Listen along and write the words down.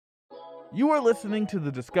You are listening to the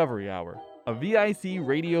Discovery Hour, a VIC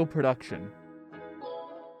radio production.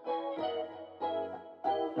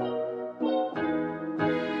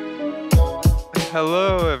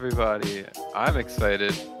 Hello, everybody. I'm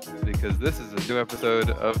excited because this is a new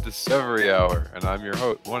episode of Discovery Hour, and I'm your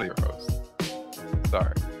host, one of your hosts.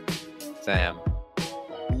 Sorry, Sam.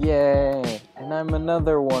 Yay! And I'm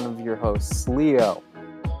another one of your hosts, Leo.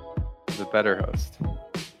 The better host.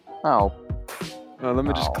 Oh. Well, let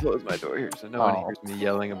me just close my door here so no one hears me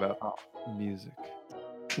yelling about music.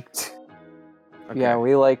 Okay. Yeah,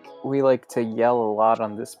 we like to yell a lot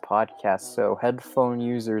on this podcast, so headphone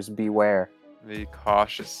users beware. Be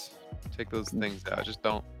cautious. Take those things out. Just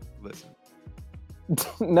don't listen.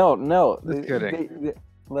 No. Just kidding.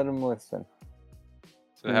 Let them listen.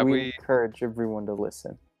 So we encourage everyone to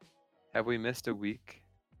listen. Have we missed a week?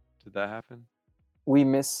 Did that happen? We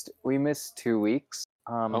missed 2 weeks.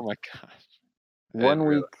 Oh my gosh.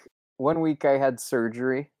 1 week I had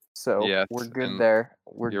surgery, so yes, we're good there.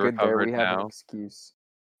 We're good there. We have an excuse.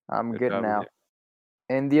 I'm good now.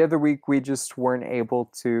 And the other week we just weren't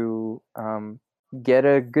able to get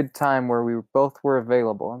a good time where we both were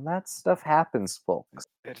available, and that stuff happens, folks.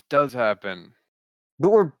 It does happen. But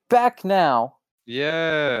we're back now.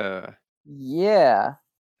 Yeah.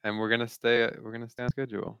 And we're gonna stay on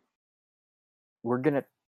schedule. We're gonna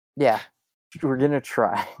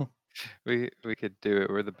try. We could do it.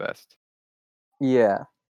 We're the best. Yeah,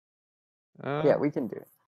 we can do it.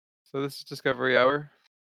 So this is Discovery Hour,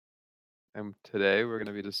 and today we're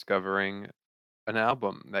gonna be discovering an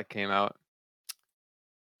album that came out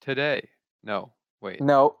today. No, wait.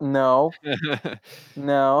 No. Dang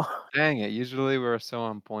it! Usually we're so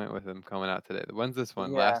on point with them coming out today. When's this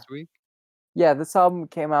one? Yeah. Last week? Yeah, this album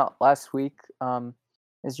came out last week.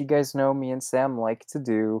 As you guys know, me and Sam like to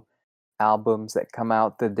do albums that come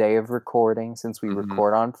out the day of recording, since we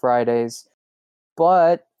record on Fridays.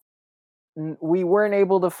 But we weren't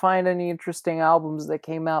able to find any interesting albums that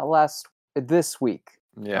came out this week.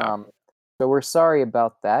 Yeah. So we're sorry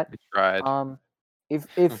about that. We tried.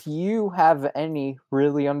 If you have any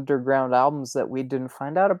really underground albums that we didn't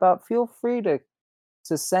find out about, feel free to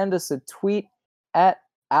send us a tweet at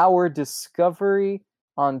Our Discovery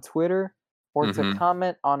on Twitter, or to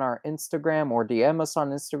comment on our Instagram, or DM us on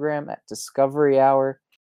Instagram at Discovery Hour,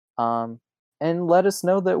 and let us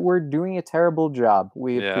know that we're doing a terrible job.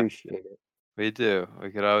 We appreciate it. We do.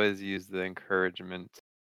 We could always use the encouragement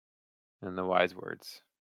and the wise words.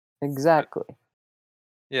 Exactly.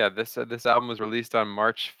 Yeah, this album was released on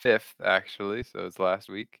March 5th, actually, so it's last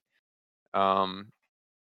week. And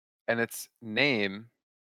its name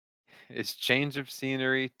is Change of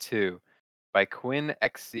Scenery 2 by Quinn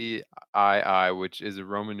XCII, which is a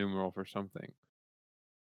Roman numeral for something.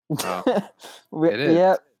 It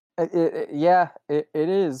is. Yeah, it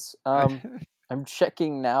is. I'm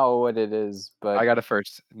checking now what it is, but I got it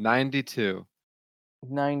first. 92.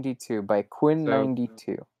 92 by Quinn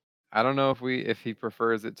 92. I don't know if he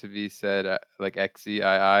prefers it to be said like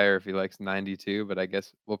XCII or if he likes 92, but I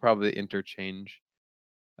guess we'll probably interchange.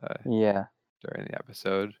 During the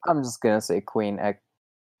episode. I'm just gonna say Quinn XCII.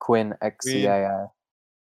 Quinn XCII. Yeah,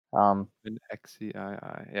 I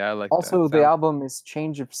like also, that. the album is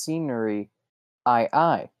Change of Scenery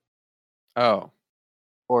II. Oh.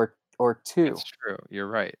 Or 2. It's true. You're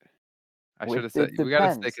right. I should have said we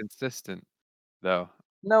gotta stay consistent, though.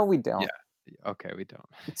 No, we don't. Yeah. Okay, we don't.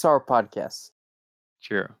 It's our podcast.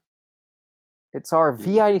 True. It's our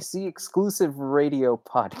VIC exclusive radio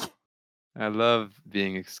podcast. I love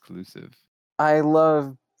being exclusive. I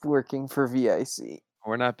love working for VIC.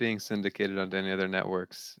 We're not being syndicated onto any other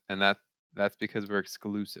networks, and that's because we're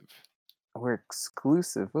exclusive. We're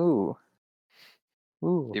exclusive. Ooh.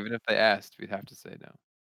 Even if they asked, we'd have to say no.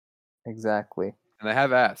 Exactly. And they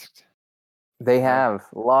have asked. They have.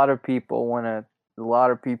 A lot of people want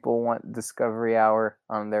Discovery Hour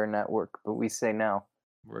on their network, but we say no.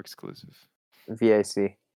 We're exclusive.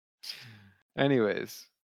 VIC. Anyways,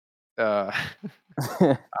 I'm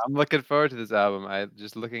looking forward to this album. I'm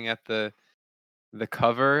just looking at the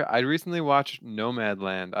cover. I recently watched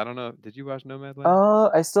Nomadland. I don't know. Did you watch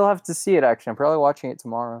Nomadland? I still have to see it, actually. I'm probably watching it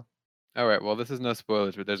tomorrow. All right. Well, this is no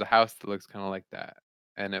spoilers, but there's a house that looks kind of like that.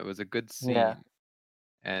 And it was a good scene. Yeah.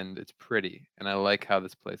 And it's pretty. And I like how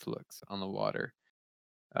this place looks on the water.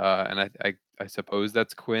 And I suppose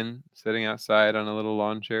that's Quinn sitting outside on a little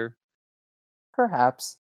lawn chair.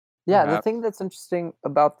 Perhaps. Yeah, the thing that's interesting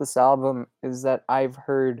about this album is that I've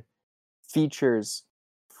heard features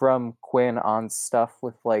from Quinn on stuff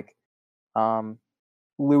with like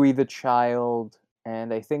Louis the Child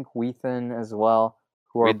and I think Weathen as well,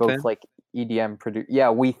 who are both like EDM producers. Yeah,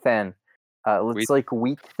 Weathen. It's like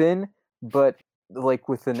Weathen, but like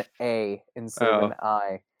with an A instead of an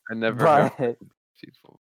I. I never heard But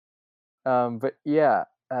people. but yeah,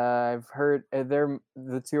 I've heard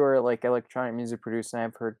the two are like electronic music producers, and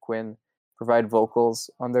I've heard Quinn provide vocals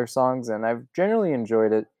on their songs, and I've generally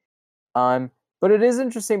enjoyed it. But it is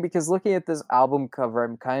interesting because looking at this album cover,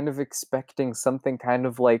 I'm kind of expecting something kind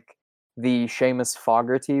of like the Seamus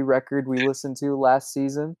Fogarty record we listened to last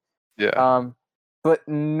season. Yeah. But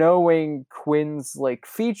knowing Quinn's like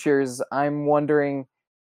features, I'm wondering,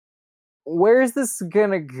 where is this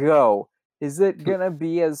gonna go? Is it gonna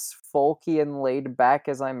be as folky and laid back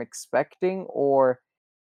as I'm expecting, or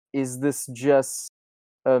is this just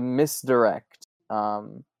a misdirect?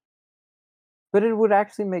 But it would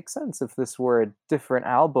actually make sense if this were a different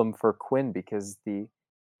album for Quinn, because the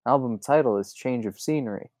album title is Change of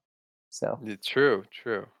Scenery. So Yeah, true.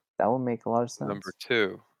 that would make a lot of sense. Number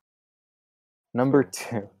 2. Number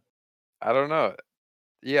So, 2. I don't know.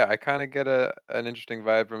 Yeah, I kind of get an interesting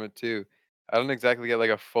vibe from it too. I don't exactly get like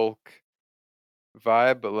a folk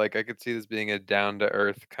vibe, but like I could see this being a down to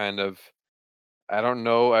earth kind of. I don't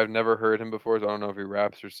know. I've never heard him before, so I don't know if he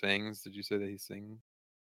raps or sings. Did you say that he sings?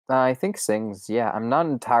 I think sings. Yeah, I'm not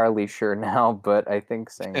entirely sure now, but I think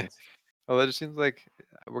sings. Well, it just seems like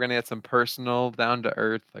we're gonna get some personal, down to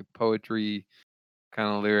earth, like poetry kind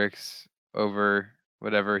of lyrics over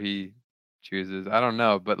whatever he chooses. I don't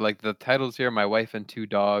know, but like the titles here, "My Wife and Two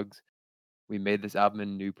Dogs," "We Made This Album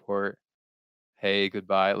in Newport," "Hey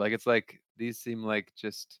Goodbye," like it's like these seem like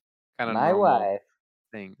just kind of My normal wife.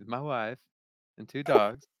 things. "My wife and two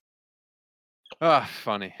dogs." Ah,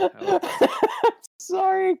 funny. I love it.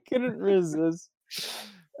 Sorry, I couldn't resist. It's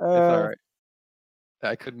all Uh, right.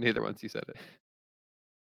 I couldn't either once you said it.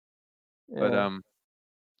 But yeah.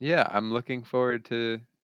 yeah, I'm looking forward to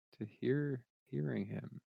hearing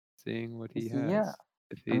him, seeing what he Yeah, has.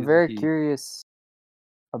 If I'm he's a very he. curious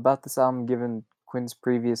about this album given Quinn's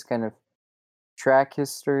previous kind of track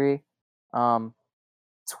history. Um,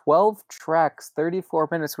 12 tracks, 34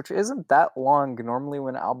 minutes, which isn't that long. Normally,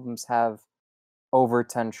 when albums have over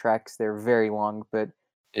 10 tracks, they're very long, but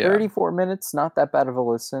Yeah. 34 minutes, not that bad of a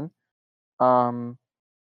listen. Um,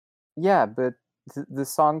 yeah, but the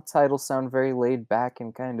song titles sound very laid back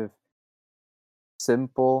and kind of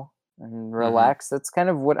simple and relaxed. That's kind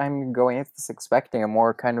of what I'm going into this expecting, a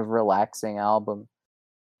more kind of relaxing album.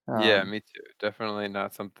 Yeah, Um, me too. Definitely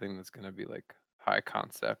not something that's gonna be like high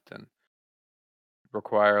concept and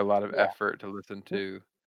require a lot of yeah. effort to listen to.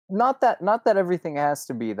 Not that everything has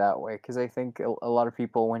to be that way, because I think a lot of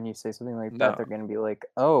people, when you say something like that, No, they're going to be like,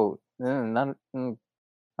 oh, I'm not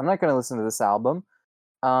going to listen to this album.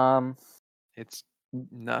 Um, it's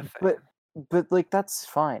nothing. but like, that's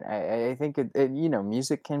fine. I think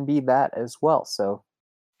music can be that as well. So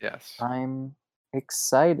Yes. I'm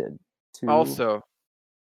excited to. Also,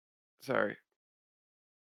 sorry.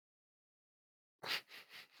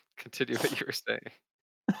 Continue what you were saying.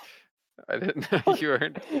 I didn't know you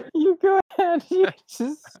weren't. You go ahead. You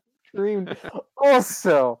just screamed.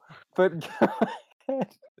 Also, but go ahead.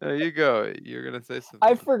 There you go. You're gonna say something.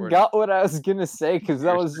 I important. forgot what I was gonna say because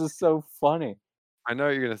that You're was just so funny. I know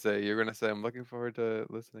what you're gonna say. You're gonna say, "I'm looking forward to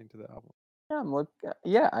listening to the album."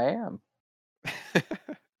 Yeah, I am.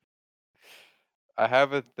 I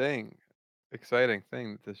have a exciting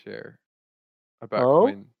thing to share about Oh?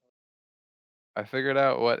 Quinn. I figured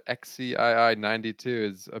out what XCII 92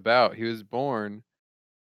 is about. He was born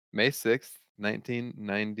May 6th,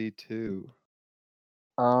 1992. See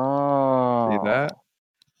that? Oh.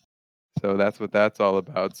 So that's what that's all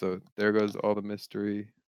about. So there goes all the mystery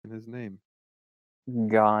in his name.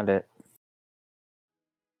 Got it.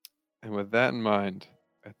 And with that in mind,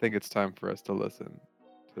 I think it's time for us to listen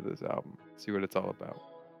to this album, see what it's all about.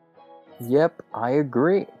 Yep, I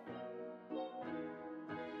agree.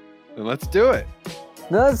 Then let's do it.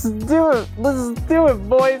 Let's do it. Let's do it,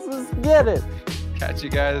 boys. Let's get it. Catch you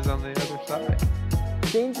guys on the other side.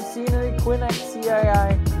 Change of Scenery, Quinn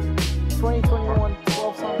XCII, 2021,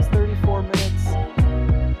 12 songs, 34 minutes.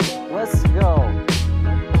 Let's go.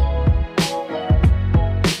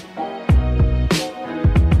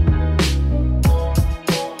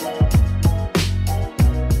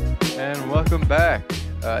 And welcome back.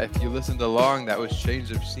 If you listened along, that was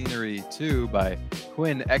Change of Scenery 2 by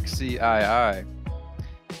Quinn XCII.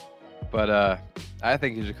 But I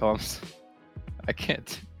think you should call him. I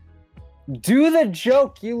can't. Do the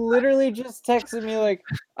joke. You literally just texted me like,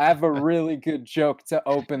 I have a really good joke to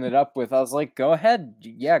open it up with. I was like, go ahead.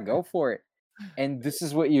 Yeah, go for it. And this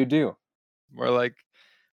is what you do. More like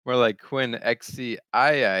Quinn XCII.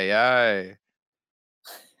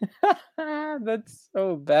 That's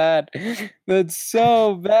so bad. That's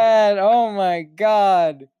so bad. Oh my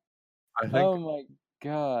god. I think Oh my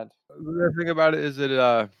god. the thing about it is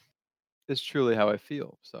it's truly how I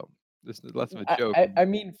feel. So this is less of a joke. I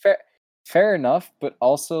mean, fair enough, but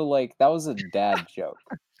also like that was a dad joke.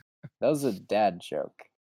 That was a dad joke.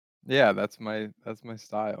 Yeah, that's my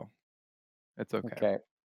style. It's okay. Okay.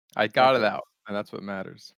 I got it Okay. out, and that's what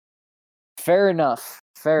matters. Fair enough.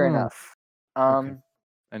 Fair Oh, enough. okay. Um,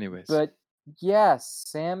 Anyways. but yeah,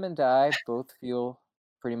 Sam and I both feel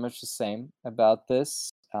pretty much the same about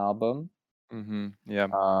this album. Yeah.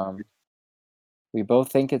 Um, we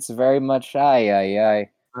both think it's very much aye. Ay,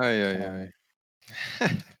 ay, Um,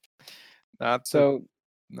 ay. Not the so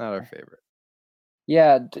not our favorite.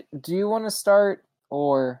 yeah, do you want to start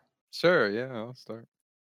or Sure, yeah, I'll start.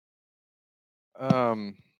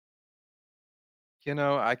 Um,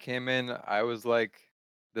 I came in, I was like,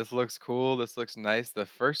 this looks cool, this looks nice. The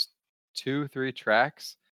first 2, 3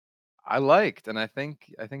 tracks I liked, and I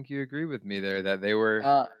think you agree with me there that they were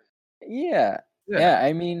uh yeah. yeah. Yeah,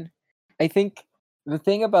 I mean, I think the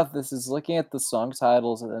thing about this is looking at the song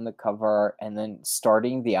titles and then the cover art and then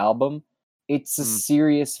starting the album, it's a Mm,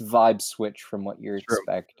 serious vibe switch from what you're true.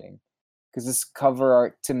 expecting. Because this cover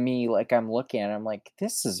art to me, like I'm looking at it, I'm like,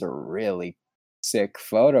 this is a really sick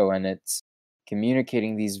photo, and it's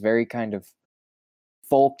communicating these very kind of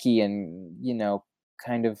folky and,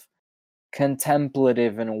 kind of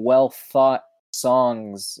contemplative and well thought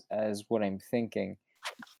songs as what I'm thinking.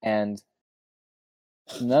 And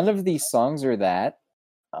none of these songs are that.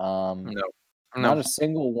 No. No, Not a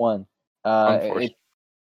single one. It unfortunately.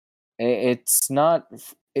 it's not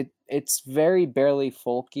it's very barely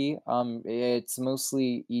folky. It's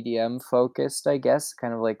mostly EDM focused, I guess,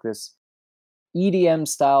 kind of like this EDM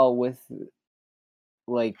style with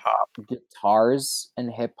like Pop. guitars and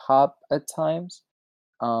hip hop at times.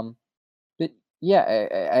 Um, but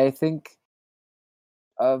yeah, I think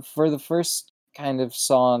for the first kind of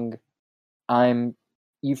song, I'm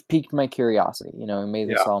you've piqued my curiosity. I made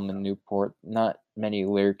this Yeah. album in Newport. Not many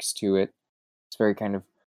lyrics to it. It's very kind of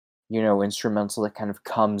instrumental that kind of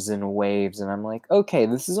comes in waves, and I'm like, okay,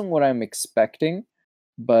 this isn't what I'm expecting,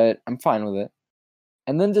 but I'm fine with it.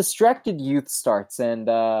 And then Distracted Youth starts, and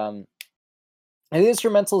the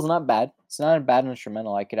instrumental is not bad. It's not a bad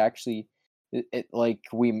instrumental. I could actually, like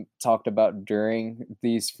we talked about during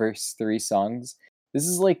these first three songs, this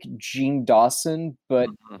is like Gene Dawson, but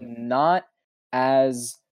Mhm. not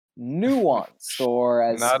as nuanced or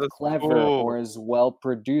as Not as clever or cool. as well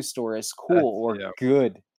produced or as cool That's or yeah.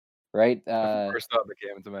 good, right? That's the first thought that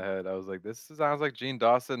came into my head. I was like, this sounds like Gene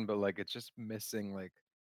Dawson, but like it's just missing like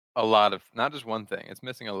a lot of not just one thing. It's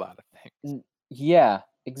missing a lot of things. Yeah,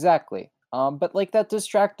 exactly. But like that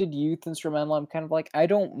Distracted Youth instrumental, I'm kind of like, I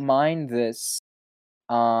don't mind this.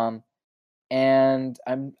 Um, and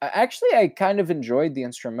I kind of enjoyed the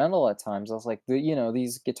instrumental at times. I was like,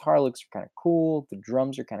 these guitar licks are kind of cool. The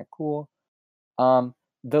drums are kind of cool.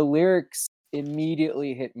 The lyrics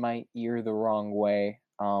immediately hit my ear the wrong way.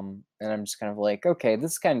 And I'm just kind of like, okay,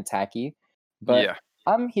 this is kind of tacky, but Yeah.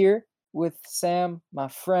 I'm here with Sam, my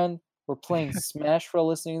friend. We're playing Smash while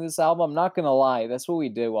listening to this album. I'm not gonna lie, that's what we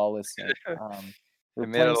did while listening. We're It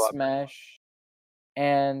made it playing a lot better. Smash,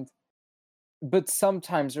 and but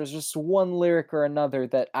sometimes there's just one lyric or another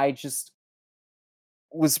that I just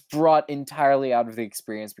was brought entirely out of the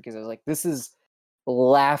experience because I was like, this is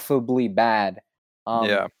laughably bad.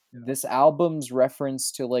 Yeah. This album's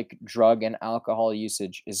reference to like drug and alcohol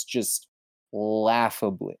usage is just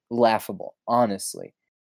laughably laughable, honestly.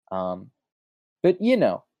 Um, but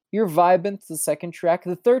you're vibing to the second track.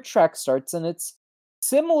 The third track starts and it's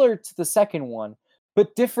similar to the second one,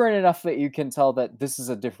 but different enough that you can tell that this is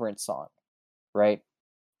a different song, right?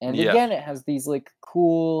 And Yes. again, it has these like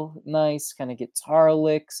cool, nice kind of guitar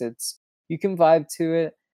licks. You can vibe to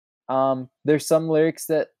it. There's some lyrics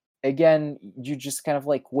that again you just kind of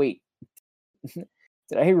like, wait, did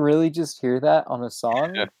I really just hear that on a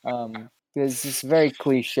song? Because it's very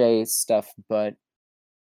cliche stuff, but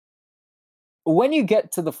when you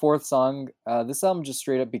get to the fourth song, this album just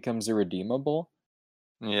straight up becomes irredeemable.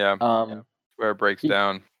 Yeah. Um, Where it breaks be-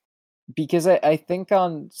 down. because I think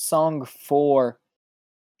on song four,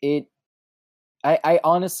 it I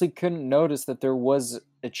honestly couldn't notice that there was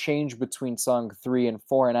a change between song 3 and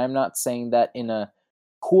 4, and I'm not saying that in a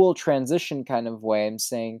cool transition kind of way. I'm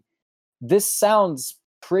saying this sounds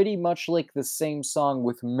pretty much like the same song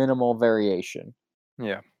with minimal variation.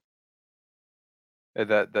 Yeah.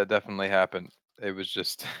 That definitely happened. It was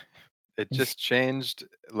just it just changed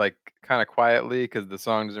like kind of quietly because the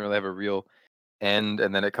song doesn't really have a real end,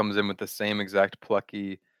 and then it comes in with the same exact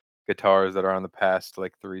plucky guitars that are on the past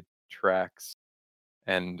like 3 tracks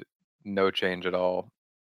and no change at all.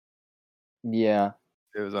 Yeah.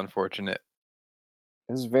 It was unfortunate.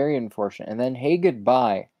 It was very unfortunate. And then Hey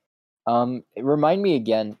Goodbye. Remind me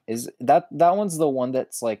again, is that one's the one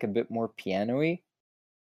that's like a bit more piano-y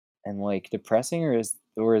and like depressing, or is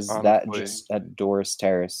that Honestly, just at Doris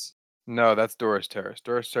Terrace? no, that's Doris Terrace.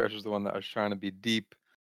 Doris Terrace was the one that was trying to be deep,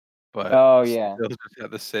 but Oh yeah. still just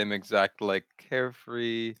had the same exact like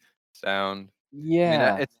carefree sound. I mean,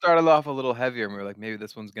 Yeah. it started off a little heavier, and we were like, maybe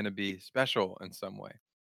this one's gonna be special in some way.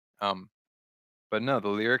 Um, but no, the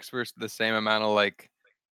lyrics were the same amount of like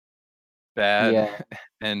bad, Yeah.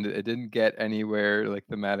 and it didn't get anywhere like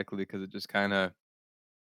thematically because it just kind of,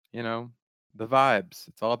 you know, the vibes.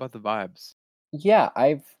 It's all about the vibes. Yeah,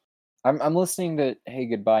 I'm listening to Hey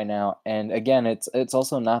Goodbye now, and again, it's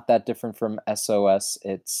also not that different from SOS.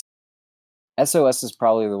 SOS is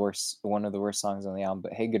probably one of the worst songs on the album,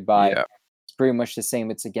 but Hey Goodbye, Yeah. it's pretty much the same.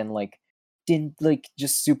 It's again like didn't like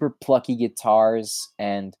just super plucky guitars,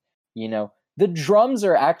 and the drums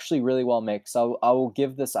are actually really well mixed. I will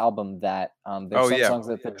give this album that. There's Oh some yeah. songs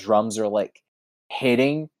that the drums are like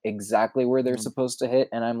hitting exactly where they're Mhm. supposed to hit,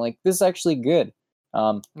 and I'm like, this is actually good.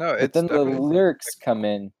 No, But it's then the definitely lyrics come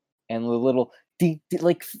in, and the little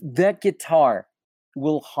like that guitar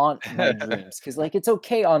will haunt my dreams because like it's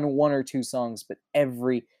okay on one or two songs, but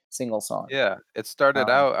every single song. Yeah, it started Um,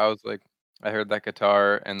 out, I was like, I heard that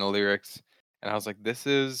guitar and the lyrics, and I was like, this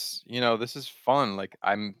is, this is fun. Like,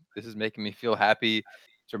 this is making me feel happy.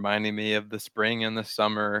 It's reminding me of the spring and the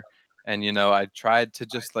summer. And, I tried to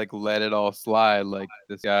just like let it all slide. Like,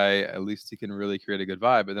 this guy, at least he can really create a good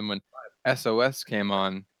vibe. But then when SOS came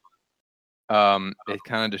on, it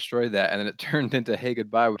kind of destroyed that. And then it turned into Hey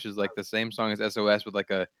Goodbye, which is like the same song as SOS with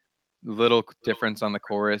like a little difference on the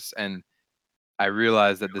chorus. And I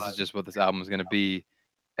realized that this is just what this album is gonna be,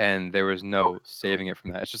 and there was no saving it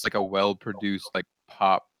from that. It's just like a well-produced, like,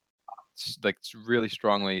 pop, like, it's really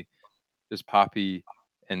strongly just poppy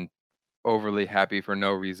and overly happy for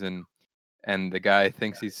no reason, and the guy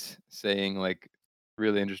thinks he's saying, like,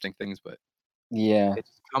 really interesting things, but yeah, it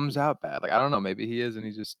just comes out bad. Like, I don't know, maybe he is and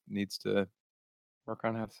he just needs to work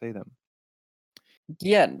on how to say them.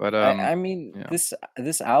 yeah. But, I mean, yeah.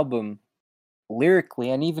 this album lyrically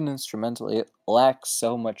and even instrumentally, it lacks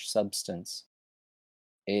so much substance.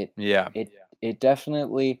 It Yeah. it it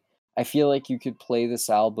definitely. I feel like you could play this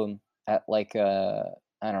album at like a,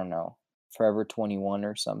 I don't know, Forever 21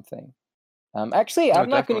 or something. Actually, No,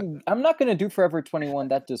 definitely. I'm not gonna do Forever 21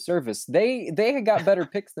 that disservice. They had got better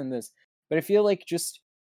picks than this, but I feel like just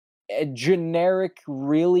a generic,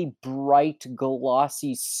 really bright,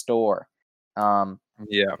 glossy store. Um,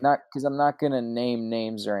 Yeah, not because I'm not gonna name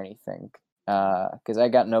names or anything, because I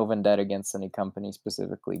got no vendetta against any company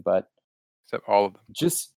specifically, but except all of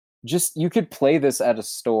just you could play this at a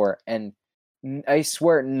store, and I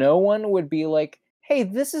swear no one would be like, "Hey,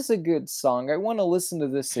 this is a good song. I want to listen to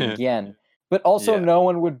this them. again." But also Yeah. no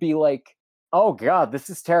one would be like, "Oh god, this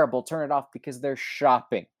is terrible. Turn it off," because they're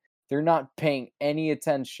shopping. They're not paying any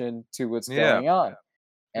attention to what's Yeah. going on. If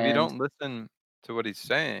you And don't listen to what he's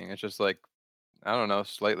saying, it's just like, I don't know,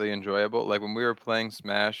 slightly enjoyable. Like when we were playing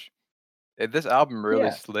Smash, this album really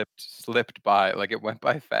yeah, slipped by. Like it went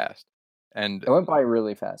by fast, and it went by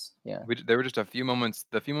really fast. Yeah. there were just a few moments.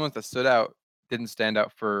 The few moments that stood out didn't stand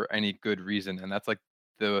out for any good reason, and that's like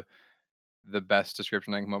the the best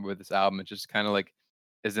description I can come up with this album. It just kind of like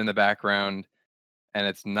is in the background, and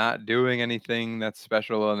it's not doing anything that's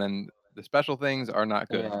special, and then the special things are not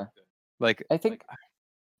good. Yeah. Like I think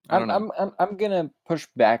I don't know. I'm gonna push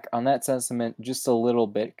back on that sentiment just a little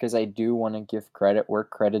bit because I do want to give credit where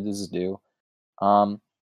credit is due. Um,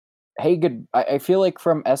 Hey, good. I feel like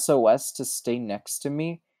from SOS to Stay Next to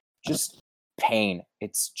Me, just pain.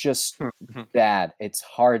 It's just bad. It's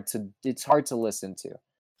hard to listen to.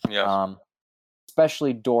 Yes. Um,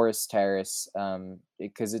 especially Doris Terrace,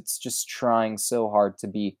 because it's just trying so hard to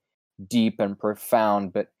be deep and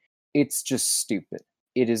profound, but it's just stupid.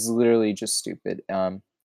 It is literally just stupid.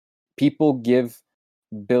 People give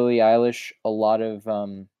Billie Eilish a lot of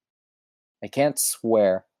I can't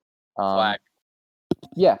swear. Um, Flack.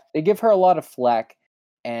 yeah, they give her a lot of flack,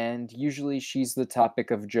 and usually she's the topic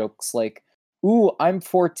of jokes like, "Ooh, I'm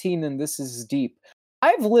 14 and this is deep."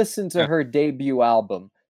 I've listened to her debut album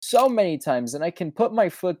so many times, and I can put my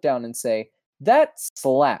foot down and say that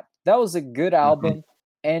slapped. That was a good album,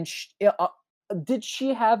 and did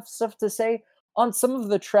she have stuff to say on some of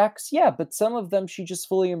the tracks? Yeah, but some of them she just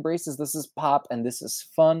fully embraces. This is pop, and this is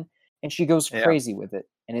fun, and she goes Yeah. crazy with it,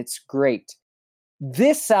 and it's great.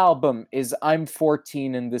 This album is I'm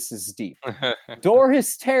 14 and this is deep.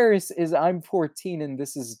 Doris Terrace is I'm 14 and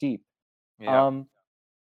this is deep. Yeah, Um,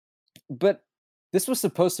 but this was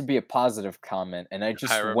supposed to be a positive comment, and I I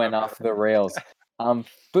just went remember. off the rails.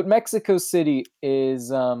 But Mexico City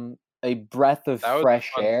is a breath of That was a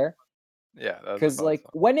fresh fun. air. Yeah, that was a Because, fun like,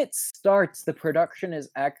 song. when it starts, the production is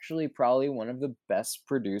actually probably one of the best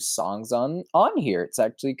produced songs on here. It's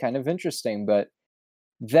actually kind of interesting, but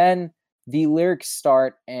then the lyrics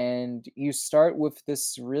start, and you start with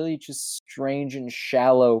this really just strange and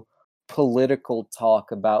shallow political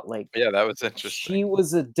talk about, like, Yeah, that was she interesting.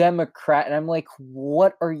 was a Democrat, and I'm like,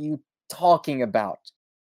 what are you talking about?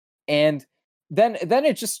 And then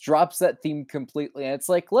it just drops that theme completely, and it's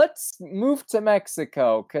like, let's move to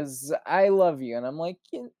Mexico because I love you. And I'm like,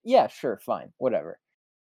 yeah, sure, fine, whatever.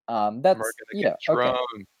 We're That's gonna get yeah, okay,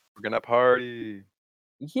 drunk. We're gonna party.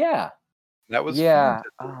 yeah, That was fun yeah,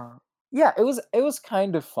 to do. yeah. It was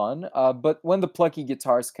kind of fun. But when the plucky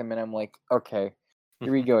guitars come in, I'm like, okay,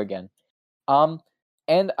 here we go again. Um,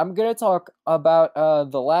 and I'm gonna talk about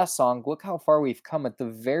the last song. Look how far we've come at the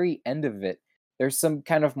very end of it. There's some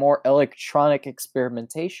kind of more electronic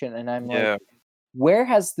experimentation, and I'm like, Yeah. where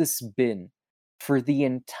has this been for the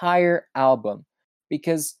entire album?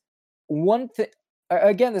 Because one thing,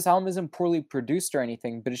 again, this album isn't poorly produced or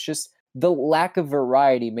anything, but it's just the lack of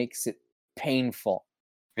variety makes it painful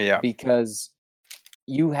Yeah. because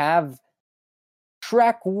you have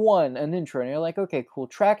track one, an intro, and you're like, okay, cool.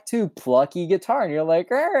 Track two, plucky guitar, and you're like,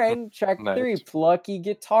 all right. And track three, Nice. plucky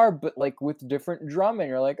guitar, but like with different drum, and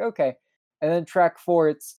you're like, okay. And then track four,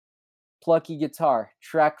 it's plucky guitar.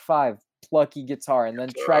 Track five, plucky guitar, and then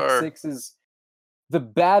track Guitar. six is the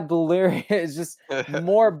bad lyric. It's just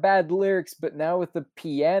more bad lyrics, but now with the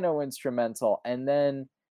piano instrumental. And then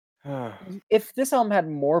if this album had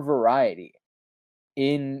more variety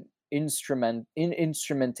in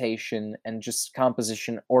instrumentation and just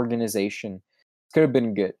composition organization, it could have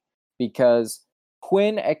been good because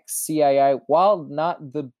Quinn XCII, while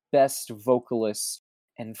not the best vocalist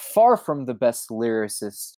and far from the best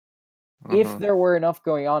lyricist, if Mhm. there were enough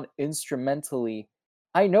going on instrumentally,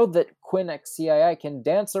 I know that Quinn XCII can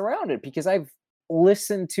dance around it because I've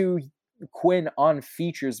listened to Quinn on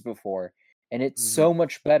features before, and it's Mhm. so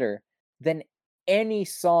much better than any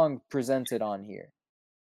song presented on here.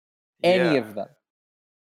 Any Yeah. of them.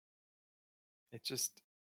 It just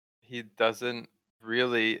he doesn't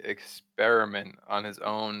really experiment on his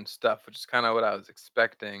own stuff, which is kind of what I was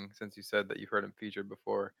expecting since you said that you've heard him featured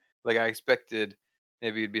before. Like I expected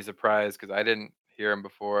maybe you'd be surprised because I didn't hear him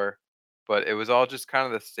before, but it was all just kind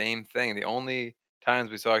of the same thing. The only times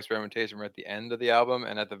we saw experimentation were at the end of the album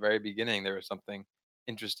and at the very beginning there was something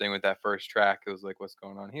interesting with that first track. It was like, what's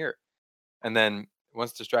going on here? And then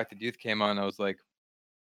once Distracted Youth came on, I was like,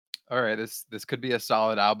 all right, this could be a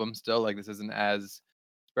solid album still. Like this isn't as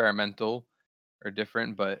experimental or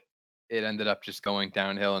different, but it ended up just going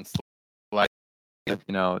downhill and like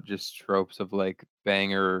just tropes of like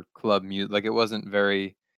banger club music. Like it wasn't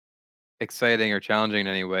very exciting or challenging in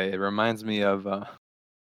any way. It reminds me of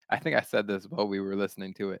I think I said this while we were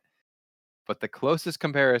listening to it, but the closest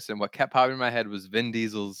comparison, what kept popping in my head was Vin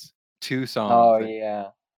Diesel's two songs. Oh yeah.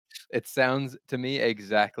 It sounds to me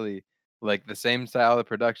exactly like the same style of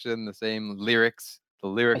production, the same lyrics. The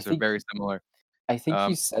I lyrics are think very similar. I think you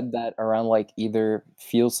Um, said that around like either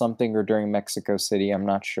Feel Something or during Mexico City. I'm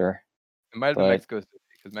not sure. it might have been But Mexico City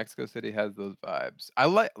because Mexico City has those vibes.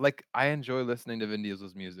 I enjoy listening to Vin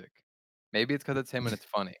Diesel's music. Maybe it's because it's him and it's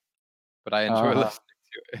funny, but I enjoy uh listening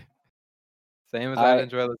to it. Same as I'd I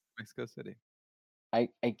enjoy listening to Mexico City.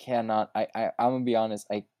 I cannot I'm gonna be honest,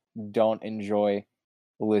 I don't enjoy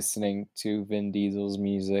listening to Vin Diesel's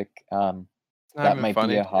music. It's not That even might be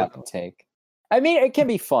funny a to you hot though. take. I mean, it can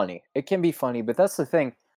be funny. It can be funny, but that's the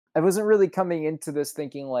thing. I wasn't really coming into this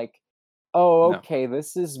thinking like, "Oh, No, okay,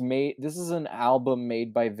 this is an album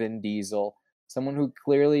made by Vin Diesel, someone who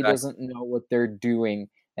clearly exactly. doesn't know what they're doing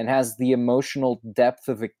and has the emotional depth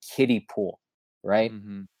of a kiddie pool." Right?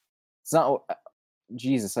 Hmm. It's not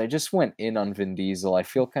Jesus, I just went in on Vin Diesel. I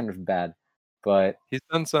feel kind of bad. But He's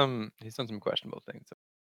done some questionable things.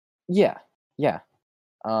 yeah. Yeah.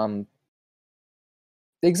 Um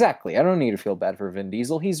exactly. I don't need to feel bad for Vin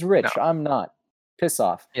Diesel. He's No, rich. I'm not. Piss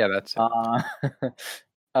off. yeah, that's it.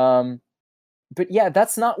 Uh, um, but yeah,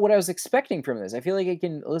 that's not what I was expecting from this. I feel like I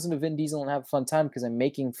can listen to Vin Diesel and have a fun time because I'm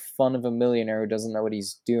making fun of a millionaire who doesn't know what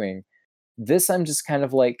he's doing. This, I'm just kind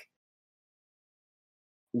of like,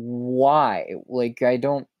 why? Like, I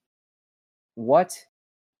don't. What?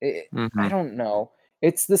 I Hmm. don't know.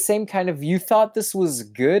 It's the same kind of you thought this was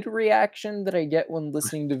good reaction that I get when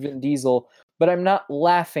listening to Vin Diesel, but I'm not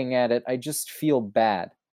laughing at it. I just feel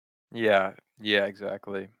bad. Yeah, yeah,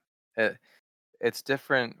 exactly. It, it's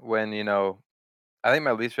different when I think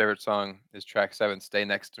my least favorite song is track 7, "Stay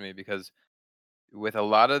Next to Me," because with a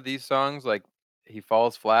lot of these songs, like he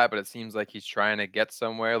falls flat, but it seems like he's trying to get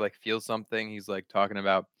somewhere, like feel something. He's like talking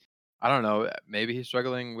about, I don't know, maybe he's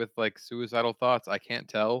struggling with like suicidal thoughts. I can't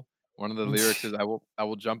tell. One of the lyrics is I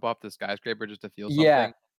will jump off the skyscraper just to feel Yeah.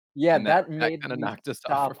 something. Yeah, And that that made kind of me knocked us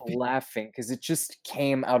off our stop feet. laughing because it just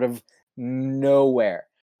came out of nowhere.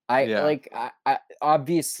 Yeah. I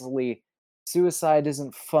obviously suicide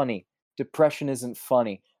isn't funny, depression isn't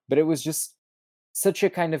funny, but it was just such a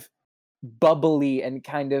kind of bubbly and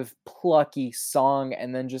kind of plucky song,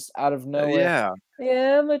 and then just out of nowhere, Yeah.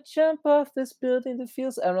 yeah, I'm gonna jump off this building to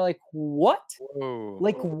feel. And I'm like, what? Whoa.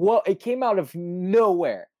 Like what? It came out of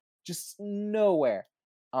nowhere, just nowhere.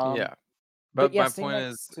 Yeah. But But yeah, my Stay point is,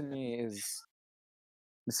 Next to Me is.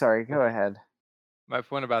 Sorry, go ahead. my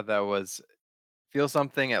point about that was feel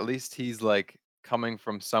something. At least he's like coming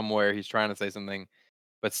from somewhere. He's trying to say something.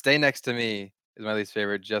 But Stay Next to Me is my least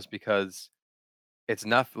favorite just because it's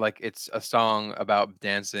not like it's a song about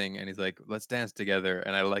dancing and he's like, let's dance together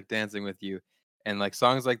and I like dancing with you. And like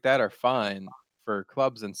songs like that are fine for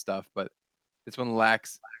clubs and stuff, but this one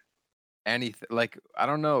lacks anything. Like, I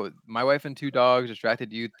don't know. My Wife and Two Dogs,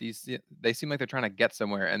 Distracted Youth, they seem like they're trying to get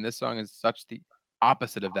somewhere. And this song is such the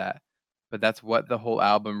opposite of that. But that's what the whole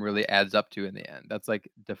album really adds up to in the end. That's like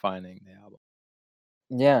defining the album.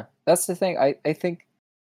 Yeah, that's the thing.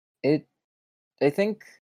 It I think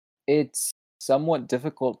it's somewhat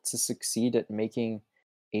difficult to succeed at making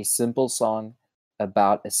a simple song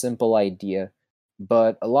about a simple idea,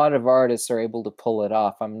 but a lot of artists are able to pull it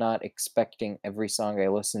off. I'm not expecting every song I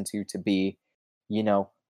listen to be, you know,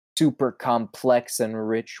 super complex and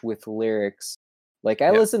rich with lyrics. Like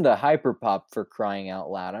I Yeah. listen to hyperpop for crying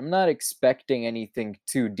out loud. I'm not expecting anything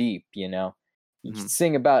too deep, you know. You can Mhm.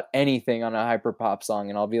 sing about anything on a hyperpop song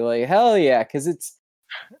and I'll be like, "Hell yeah," cuz it's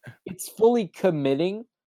fully committing.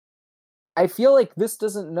 I feel like this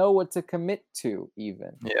doesn't know what to commit to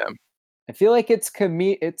even. Yeah. I feel like it's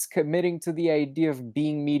committing to the idea of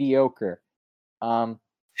being mediocre. Um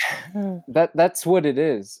that's what it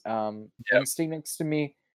is. Yeah. And Stay Next to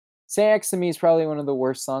Me is probably one of the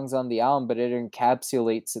worst songs on the album, but it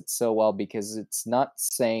encapsulates it so well because it's not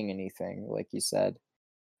saying anything, like you said.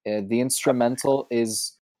 The instrumental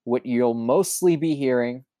is what you'll mostly be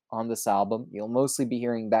hearing on this album. You'll mostly be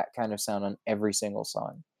hearing that kind of sound on every single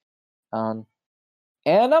song. Um,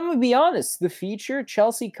 and I'm gonna be honest, the feature,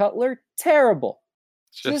 Chelsea Cutler, terrible.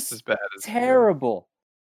 It's just as Just bad as the other. terrible.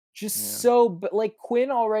 Just Yeah. so, but like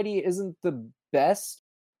Quinn already isn't the best,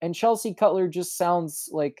 and Chelsea Cutler just sounds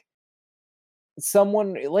like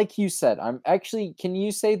someone, like you said. I'm actually, can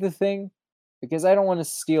you say the thing? Because I don't want to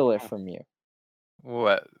steal it from you.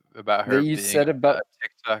 What about That her you being said a about,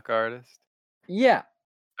 TikTok artist? yeah,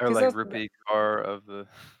 Or because like that's Rupi Kaur of the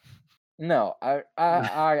no,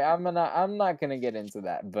 I'm not gonna get into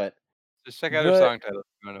that, but just check out her the song title if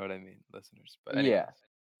you don't know what I mean, listeners. But yeah, anyways.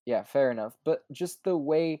 yeah, fair enough. But just the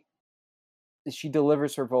way she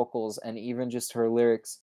delivers her vocals and even just her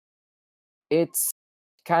lyrics, it's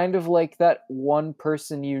kind of like that one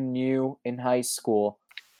person you knew in high school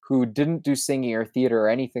who didn't do singing or theater or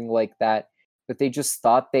anything like that, but they just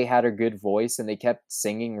thought they had a good voice and they kept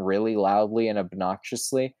singing really loudly and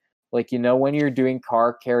obnoxiously. Like, you know, when you're doing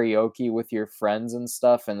car karaoke with your friends and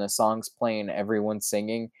stuff and the song's playing, everyone's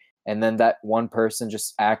singing, and then that one person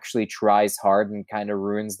just actually tries hard and kind of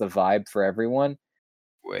ruins the vibe for everyone.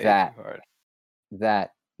 Way too That, hard.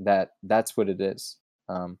 that's what it is.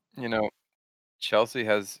 Um, You know, Chelsea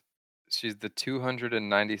has she's the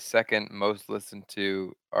 292nd most listened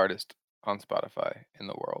to artist on Spotify in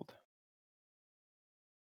the world.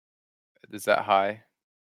 Is that high?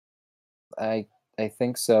 I I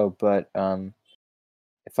think so, but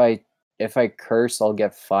if I if I curse, I'll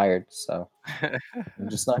get fired. So I'm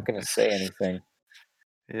just not gonna say anything.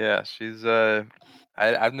 Yeah, she's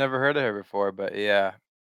I've never heard of her before, but yeah.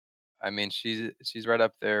 I mean, she's right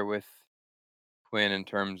up there with Quinn in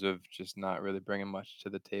terms of just not really bringing much to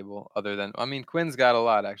the table other than I mean, Quinn's got a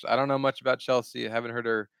lot actually. I don't know much about Chelsea. I haven't heard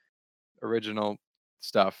her original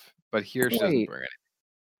stuff, but here she doesn't Wait, bring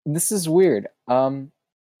this is weird.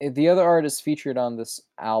 The other artist featured on this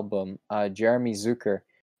album, Jeremy Zucker.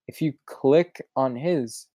 If you click on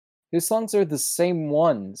his songs are the same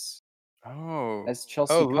ones any. Oh. as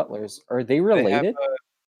Chelsea Oh, look, Cutler's. Are they they have related? a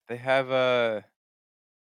they have a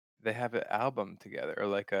they have an album together or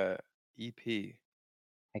like a EP.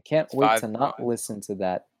 I can't It's wait 5 to not songs. listen to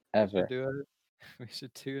that We should ever. do it. We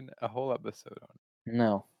should do a whole episode on it.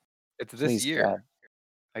 No, It's this please year. God.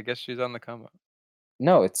 I guess she's on the come up.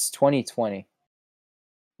 No, it's 2020.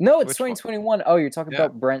 No, it's Which one? 2021. Oh, you're talking Yeah.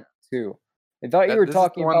 about Brent too. I thought you were This is the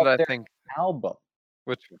talking one about that I their think album.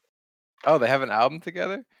 which Oh, they have an album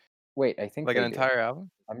together? Wait, I think Like an they do. entire album?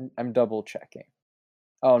 I'm double checking.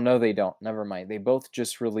 Oh no, they don't. Never mind. They both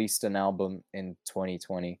just released an album in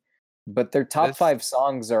 2020, but their top This- 5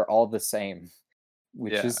 songs are all the same,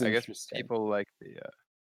 which Yeah, is I guess interesting. people like the.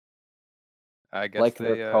 I guess Like they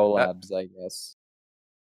their that- collabs, I guess.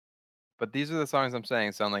 but these are the songs I'm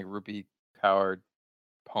saying sound like Rupi Kaur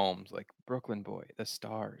poems, like Brooklyn Boy, The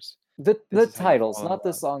Stars. The This is how you titles, fall in not the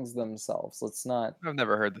love. songs themselves. Let's not. I've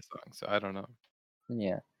never heard the song, so I don't know.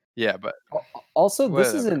 Yeah. Yeah, but Also,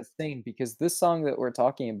 this is Whatever. insane because this song that we're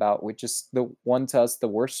talking about, which is the one to us, the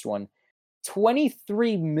worst one,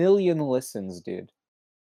 23 million listens, dude.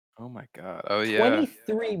 oh my god, oh yeah,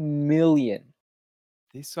 23 million.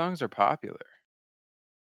 these songs are popular.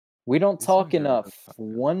 We don't These talk songs are really enough.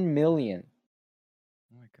 popular. 1 million.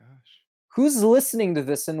 Oh my gosh. Who's listening to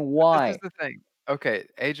this and This why? is the thing. Okay,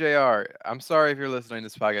 AJR. I'm sorry if you're listening to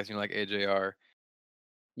this podcast and you like AJR.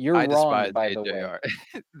 You're I wrong, despise by the way. AJR.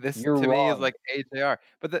 This You're to me is wrong. like AJR.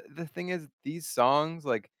 But the thing is, these songs,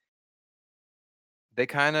 like, they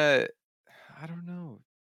kind of, I don't know.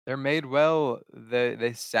 They're made well.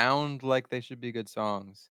 They sound like they should be good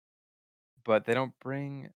songs, but they don't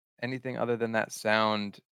bring anything other than that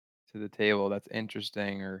sound to the table that's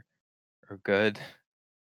interesting or good.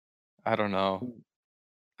 I don't know.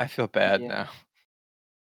 I feel bad Yeah. now.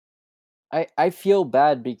 I feel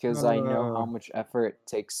bad because I know how Oh. much effort it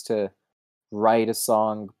takes to write a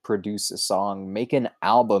song, produce a song, make an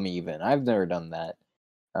album even. I've never done that.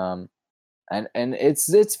 And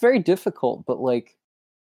it's very difficult, but like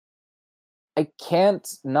I can't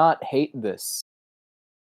not hate this.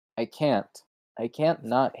 I can't. I can't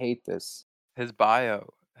not hate this. His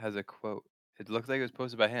bio has a quote. It looks like it was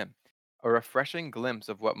posted by him. A refreshing glimpse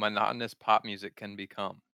of what monotonous pop music can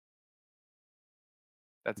become.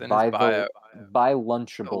 That's in By his bio. by The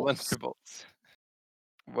Lunchables. Lunchables.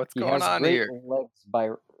 What's He going has on great here? legs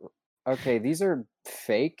by Okay, these are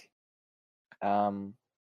fake.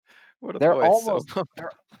 What a They're boy. almost So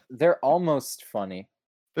they're almost funny.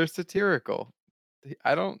 they're satirical.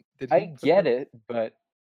 I don't. Did I he put get them- it, but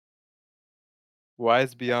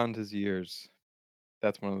Wise beyond his years.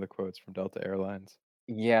 That's one of the quotes from Delta Airlines.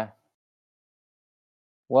 yeah.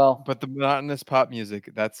 Well, But the monotonous pop music,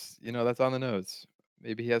 that's that's on the nose.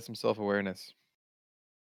 Maybe he has some self-awareness.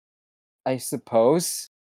 I suppose.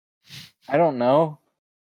 I don't know.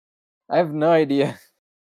 I have no idea.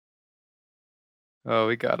 Oh,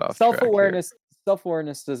 we got off track here.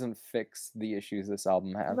 Self-awareness doesn't fix the issues this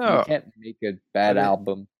album has. No. You can't make a bad I mean-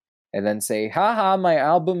 album and then say, haha, my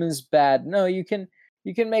album is bad. No, you can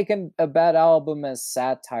make a bad album as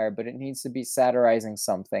satire, but it needs to be satirizing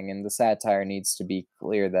something, and the satire needs to be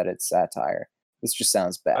clear that it's satire. This just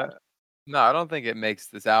sounds bad. No, I don't think it makes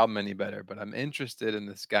this album any better, but I'm interested in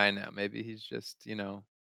this guy now. Maybe he's just,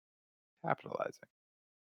 capitalizing.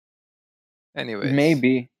 Anyways.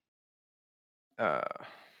 Maybe.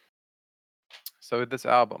 So with this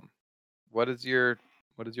album, what is your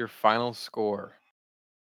final score?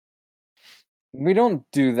 We don't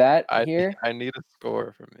do that here. I need a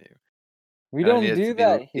score from you. We And I don't need it to do be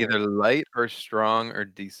that here. either light or strong or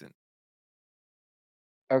decent.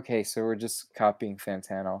 Okay, so we're just copying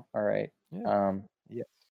Fantano. All right. Yeah. Yes.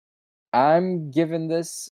 I'm giving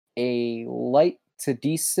this a light to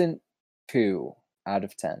decent 2 out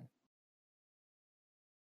of 10.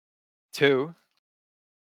 2.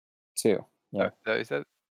 2. Yeah. Oh, is that what you said?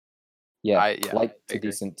 Yeah. yeah, light I to agree.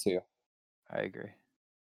 decent 2. I agree.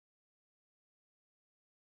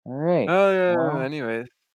 All right. Oh yeah. Well, Anyways,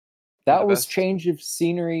 that the was best. Change of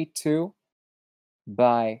Scenery 2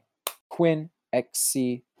 by Quinn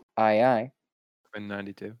XCII. Quinn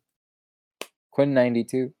 92. Quinn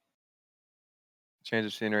 92. Change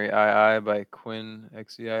of Scenery II by Quinn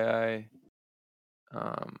XCII.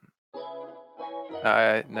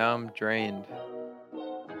 Now I'm drained.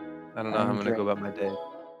 I don't know how I'm gonna go about my day.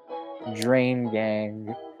 Drain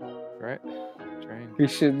Gang. Right? Drained.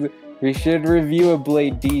 We should review a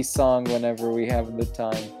Blade D song whenever we have the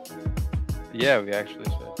time. Yeah, we actually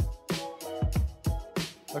should.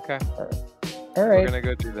 Okay. All We're right. gonna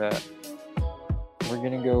go do that. We're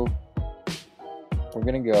gonna go. We're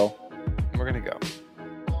gonna go. We're gonna go.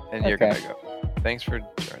 And you're Okay. gonna go. Thanks for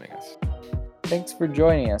joining us. Thanks for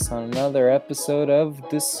joining us on another episode of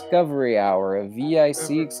Discovery Hour, a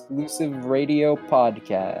VIC exclusive radio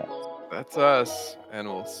podcast. That's us. And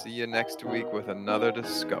we'll see you next week with another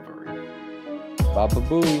discovery. Baba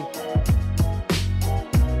Booey.